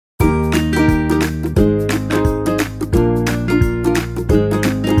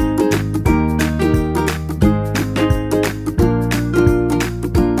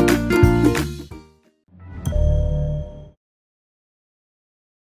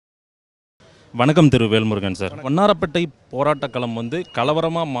வணக்கம் திரு வேல்முருகன் சார். வண்ணாரப்பேட்டை போராட்டக் களம்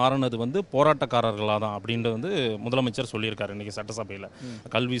கலவரமாக மாறினது போராட்டக்காரர்களாக தான் அப்படின்ட்டு முதலமைச்சர் சொல்லியிருக்காரு இன்றைக்கி சட்டசபையில்.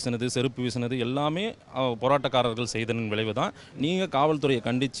 கல் வீசினது, செருப்பு வீசினது எல்லாமே போராட்டக்காரர்கள் செய்ததன் விளைவு தான். நீங்கள் காவல்துறையை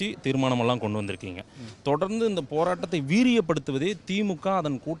கண்டித்து தீர்மானமெல்லாம் கொண்டு வந்திருக்கீங்க. தொடர்ந்து இந்த போராட்டத்தை வீரியப்படுத்துவதே திமுக,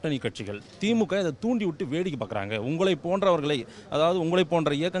 அதன் கூட்டணி கட்சிகள். திமுக இதை தூண்டி விட்டு வேடிக்கை பார்க்குறாங்க. உங்களை போன்றவர்களை, அதாவது உங்களை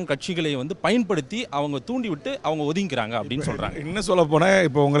போன்ற இயக்கம் கட்சிகளை பயன்படுத்தி அவங்க தூண்டி விட்டு அவங்க ஒதுங்கிறாங்க அப்படின்னு சொல்கிறாங்க. இன்னும் சொல்ல போனால்,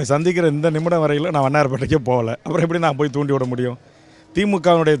 இப்போ உங்களை சந்திக்கிற இந்த நிமிடம் வரையில் நான் வண்ணாரப்பேட்டைக்கே போகல. அப்புறம் எப்படி நான் போய் தூண்டி விட முடியும்?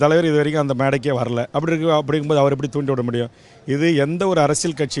 திமுகவுடைய தலைவர் இது வரைக்கும் அந்த மேடைக்கே வரல. அப்படிங்கும்போது அவர் எப்படி தூண்டி விட முடியும்? இது எந்த ஒரு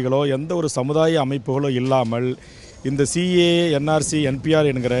அரசியல் கட்சிகளோ எந்த ஒரு சமுதாய அமைப்புகளோ இல்லாமல் இந்த சிஏ, என்ஆர்சி, என்பிஆர்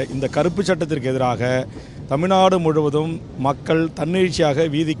என்கிற இந்த கருப்பு சட்டத்திற்கு எதிராக தமிழ்நாடு முழுவதும் மக்கள் தன்னெழுச்சியாக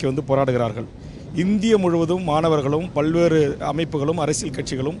வீதிக்கு போராடுகிறார்கள். இந்திய முழுவதும் மாணவர்களும் பல்வேறு அமைப்புகளும் அரசியல்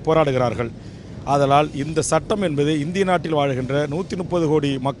கட்சிகளும் போராடுகிறார்கள். ஆதலால் இந்த சட்டம் என்பது இந்திய நாட்டில் வாழ்கின்ற 130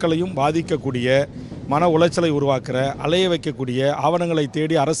 கோடி மக்களையும் பாதிக்கக்கூடிய, மன உளைச்சலை உருவாக்குற, அலைய வைக்கக்கூடிய, ஆவணங்களை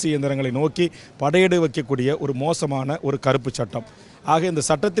தேடி அரசு இயந்திரங்களை நோக்கி படையெடு வைக்கக்கூடிய ஒரு மோசமான ஒரு கருப்பு சட்டம். ஆக இந்த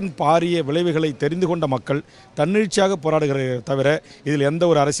சட்டத்தின் பாரிய விளைவுகளை தெரிந்து கொண்ட மக்கள் தன்னெழுச்சியாக போராடுகிறதே தவிர இதில் எந்த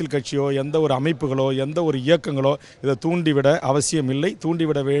ஒரு அரசியல் கட்சியோ எந்த ஒரு அமைப்புகளோ எந்த ஒரு இயக்கங்களோ இதை தூண்டிவிட அவசியம் இல்லை.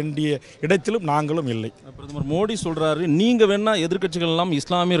 தூண்டிவிட வேண்டிய இடத்திலும் நாங்களும் இல்லை. பிரதமர் மோடி சொல்கிறாரு, நீங்கள் வேணா எதிர்கட்சிகள் எல்லாம்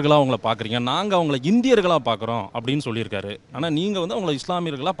இஸ்லாமியர்களாக அவங்கள பார்க்குறீங்க, நாங்கள் அவங்கள இந்தியர்களாக பார்க்குறோம் அப்படின்னு சொல்லியிருக்காரு. ஆனால் நீங்கள் அவங்கள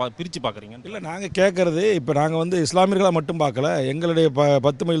இஸ்லாமியர்களாக பிரித்து பார்க்குறீங்க. இல்லை, நாங்கள் கேட்குறது, இப்போ நாங்கள் இஸ்லாமியர்களாக மட்டும் பார்க்கல. எங்களுடைய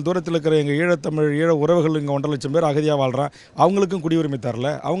 10 மைல் தூரத்தில் இருக்கிற எங்கள் ஈழத்தமிழ் ஈழ உறவுகள் இங்கே 1.5 லட்சம் பேர் அகதியாக வாழ்கிறான். அவங்களுக்கும் குடியுரிமை தரல.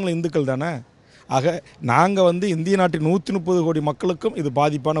 அவங்களும் இந்துக்கள் தானே. ஆக நாங்கள் இந்திய நாட்டின் 130 கோடி மக்களுக்கும் இது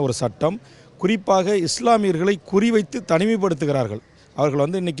பாதிப்பான ஒரு சட்டம். குறிப்பாக இஸ்லாமியர்களை குறிவைத்து தனிமைப்படுத்துகிறார்கள்.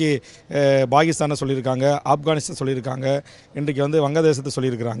 அவர்கள் இன்றைக்கி பாகிஸ்தானை சொல்லியிருக்காங்க, ஆப்கானிஸ்தான் சொல்லியிருக்காங்க, இன்றைக்கி வங்கதேசத்தை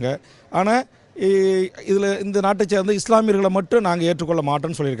சொல்லியிருக்கிறாங்க. ஆனால் இதில் இந்த நாட்டை சேர்ந்த இஸ்லாமியர்களை மட்டும் நாங்கள் ஏற்றுக்கொள்ள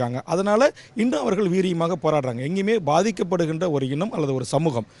மாட்டோம்னு சொல்லியிருக்காங்க. அதனால் இன்னும் அவர்கள் வீரியமாக போராடுறாங்க. எங்கேயுமே பாதிக்கப்படுகின்ற ஒரு இனம் அல்லது ஒரு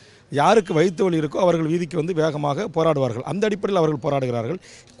சமூகம் யாருக்கு வயிற்று வலி இருக்கோ அவர்கள் வீதிக்கு வேகமாக போராடுவார்கள். அந்த அடிப்படையில் அவர்கள் போராடுகிறார்கள்.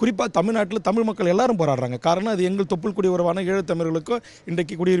 குறிப்பாக தமிழ்நாட்டில் தமிழ் மக்கள் எல்லாரும் போராடுறாங்க. காரணம், அது எங்கள் தொப்புள் குடி உறவான ஈழத்தமிழர்களுக்கும்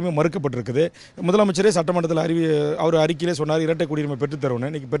இன்றைக்கு குடியுரிமை மறுக்கப்பட்டிருக்குது. முதலமைச்சரே சட்டமன்றத்தில் அவர் அறிக்கையிலே சொன்னார், இரட்டை குடியுரிமை பெற்றுத்தரணும்.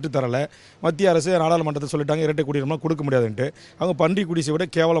 இன்றைக்கி பெற்றுத்தரலை. மத்திய அரசு நாடாளுமன்றத்தில் சொல்லிட்டாங்க இரட்டை குடியுரிமை கொடுக்க முடியாதுன்ட்டு. அவங்க பன்றி குடிசை விட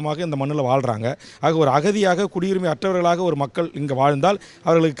கேவலமாக இந்த மண்ணில் வாழ்கிறாங்க. ஆக ஒரு அகதியாக, குடியுரிமை அற்றவர்களாக ஒரு மக்கள் இங்கே வாழ்ந்தால்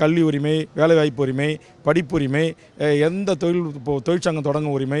அவர்களுக்கு கல்வி உரிமை, வேலைவாய்ப்பு உரிமை, படிப்புரிமை, எந்த தொழிற்சங்கம்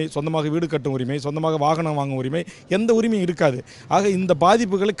தொடங்கும் உரிமை, சொந்தமாக வீடு கட்டும் உரிமை, சொந்தமாக வாகனம் வாங்கும் உரிமை, எந்த உரிமையும் இருக்காது. ஆக இந்த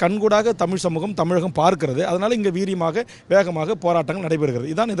பாதிப்புகளை கண்கூடாக தமிழ் சமூகம், தமிழகம் பார்க்கிறது. அதனால் இங்கே வீரியமாக வேகமாக போராட்டங்கள் நடைபெறுகிறது.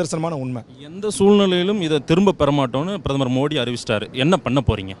 இதுதான் நிதர்சனமான உண்மை. எந்த சூழ்நிலையிலும் இதை திரும்ப பெறமாட்டோம்னு பிரதமர் மோடி அறிவிச்சிட்டாரு. என்ன பண்ண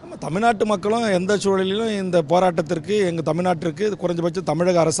போறீங்க? தமிழ்நாட்டு மக்களும் எந்த சூழலிலும் இந்த போராட்டத்திற்கு, எங்கள் தமிழ்நாட்டிற்கு குறைஞ்சபட்சம்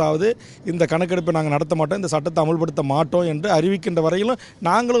தமிழக அரசாவது இந்த கணக்கெடுப்பை நாங்கள் நடத்த மாட்டோம், இந்த சட்டத்தை அமல்படுத்த மாட்டோம் என்று அறிவிக்கின்ற வரையிலும்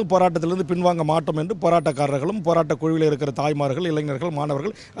நாங்களும் போராட்டத்திலிருந்து பின்வாங்க மாட்டோம் என்று போராட்டக்காரர்களும் போராட்ட குழுவில் இருக்கிற தாய்மார்கள், இளைஞர்கள்,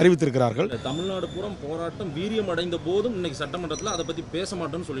 மாணவர்கள் அறிவித்திருக்கிறார்கள். தமிழ்நாடு பூரம் போராட்டம் வீரியம் அடைந்த போதும் இன்னைக்கு சட்டமன்றத்தில் அதை பற்றி பேச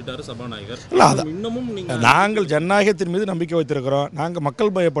மாட்டோம்னு சொல்லிட்டாரு சபாநாயகர். இன்னமும் நாங்கள் ஜனநாயகத்தின் மீது நம்பிக்கை வைத்திருக்கிறோம். நாங்கள்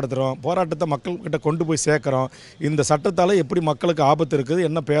மக்கள் பயப்படுத்துகிறோம், போராட்டத்தை மக்கள் கிட்ட கொண்டு போய் சேர்க்கிறோம். இந்த சட்டத்தால் எப்படி மக்களுக்கு ஆபத்து இருக்குது,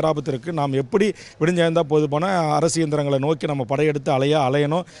 என்ன பேராபத்து இருக்குது, நாம் எப்படி விடிஞ்சாய்ந்தால் போது போனால் அரசு இயந்திரங்களை நோக்கி நம்ம படையெடுத்து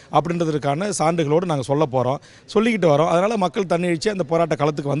அலையணும் அப்படின்றதுக்கான சான்றுகளோடு நாங்கள் சொல்ல போகிறோம், சொல்லிக்கிட்டு வரோம். அதனால் மக்கள் தன்னெழுச்சி அந்த போராட்ட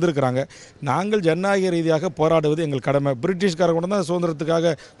களத்துக்கு வந்திருக்கிறாங்க. நாங்கள் ஜனநாயக ரீதியாக போராடுவது எங்கள் கடமை. பிரிட்டிஷ்காரங்க கூட தான்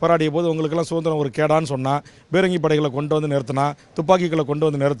சுதந்திரத்துக்காக போராடிய போது உங்களுக்கெல்லாம் சுதந்திரம் ஒரு கேடான்னு சொன்னால் பீரங்கி படைகளை கொண்டு வந்து நிறுத்தினா, துப்பாக்கிகளை கொண்டு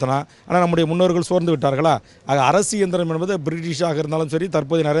வந்து நிறுத்தினா. ஆனால் நம்முடைய முன்னோர்கள் சோர்ந்து விட்டார்களா? ஆக அரசு இயந்திரம் என்பது பிரிட்டிஷாக இருந்தாலும் சரி,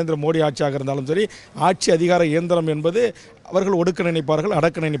 தற்போது நரேந்திர மோடி ஆட்சியாக இருந்தாலும் சரி, ஆட்சி அதிகார இயந்திரம் என்பது அவர்கள் ஒடுக்க நினைப்பார்கள்,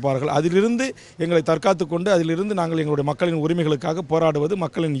 அடக்க நினைப்பார்கள். அதிலிருந்து எங்களை தற்காத்து கொண்டு அதிலிருந்து நாங்கள் எங்களுடைய மக்களின் உரிமைகளுக்காக போராடுவது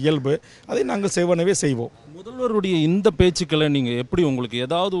மக்களின் இயல்பு. அதை நாங்கள் செய்வனவே செய்வோம். முதல்வருடைய இந்த பேச்சுக்களை நீங்கள் எப்படி, உங்களுக்கு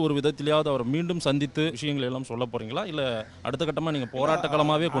ஏதாவது ஒரு விதத்திலேயாவது அவர் மீண்டும் சந்தித்து விஷயங்கள் எல்லாம் சொல்ல போகிறீங்களா, இல்லை அடுத்த கட்டமாக நீங்கள் போராட்ட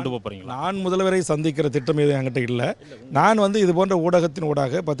களமாகவே கொண்டு போகிறீங்களா? நான் முதல்வரை சந்திக்கிற திட்டம் எதுவும் என்கிட்ட இல்லை. நான் இது போன்ற ஊடகத்தின்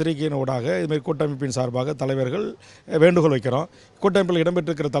ஊடாக, பத்திரிகையின் ஊடாக, இதுமாதிரி கூட்டமைப்பின் சார்பாக தலைவர்கள் வேண்டுகோள் வைக்கிறோம். கூட்டமைப்பில்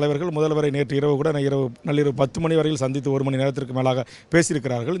இடம்பெற்றிருக்கிற தலைவர்கள் முதல்வரை நேற்று இரவு கூட நள்ளிரவு 10 மணி வரையில் சந்தித்து 1 மணி நேரத்திற்கு மேலாக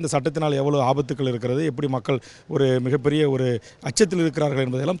பேசியிருக்கிறார்கள். இந்த சட்டத்தினால் எவ்வளவு ஆபத்துக்கள் இருக்கிறது, எப்படி மக்கள் ஒரு மிகப்பெரிய ஒரு அச்சத்தில் இருக்கிறார்கள்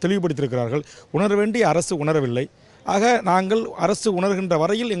என்பதெல்லாம் தெளிவுபடுத்தியிருக்கிறார்கள். உணர வேண்டிய அரசு உணரவில்லை. ஆக நாங்கள் அரசு உணர்கின்ற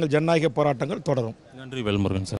வரையில் எங்கள் ஜனநாயக போராட்டங்கள் தொடரும். நன்றி வேல்முருகன் சார்.